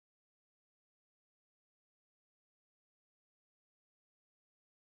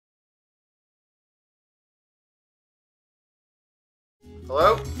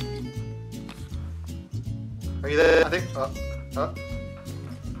Hello? Are you there? I think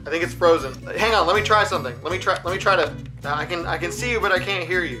it's frozen. Hang on, let me try something. Let me try to. I can see you, but I can't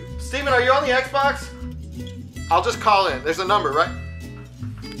hear you. Steven, are you on the Xbox? I'll just call in. There's a number, right?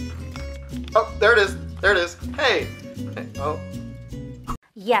 Oh, there it is. There it is. Hey. Oh.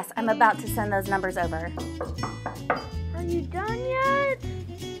 Yes, I'm about to send those numbers over. Are you done yet?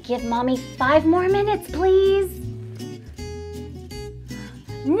 Give Mommy 5 more minutes, please.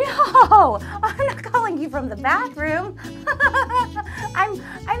 No, I'm not calling you from the bathroom. I'm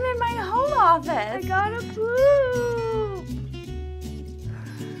in my home office. I gotta poop.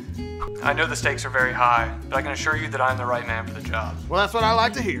 I know the stakes are very high, but I can assure you that I'm the right man for the job. Well, that's what I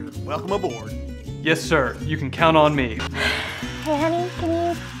like to hear. Welcome aboard. Yes, sir. You can count on me. Hey, honey, can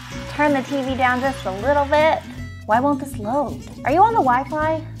you turn the TV down just a little bit? Why won't this load? Are you on the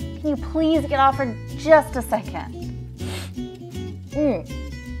Wi-Fi? Can you please get off for just a second?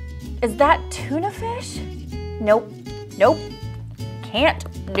 Is that tuna fish? Nope, nope, can't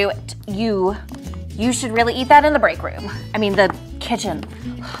do it. You should really eat that in the break room. I mean, the kitchen.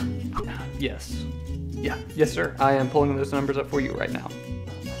 Yes. Yeah, yes, sir. I am pulling those numbers up for you right now.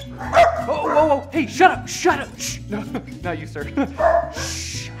 Oh, whoa, whoa, hey, shut up, shh. No, not you, sir.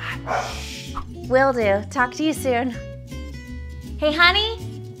 Shh. Will do. Talk to you soon. Hey, honey,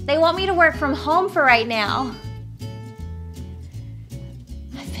 they want me to work from home for right now.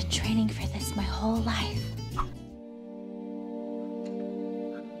 I've been training for this my whole life.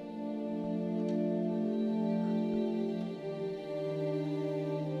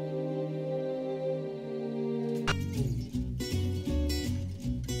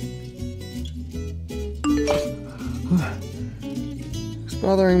 Who's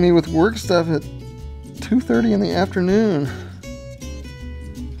bothering me with work stuff at 2:30 in the afternoon?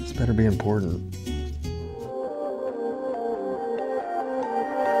 This better be important.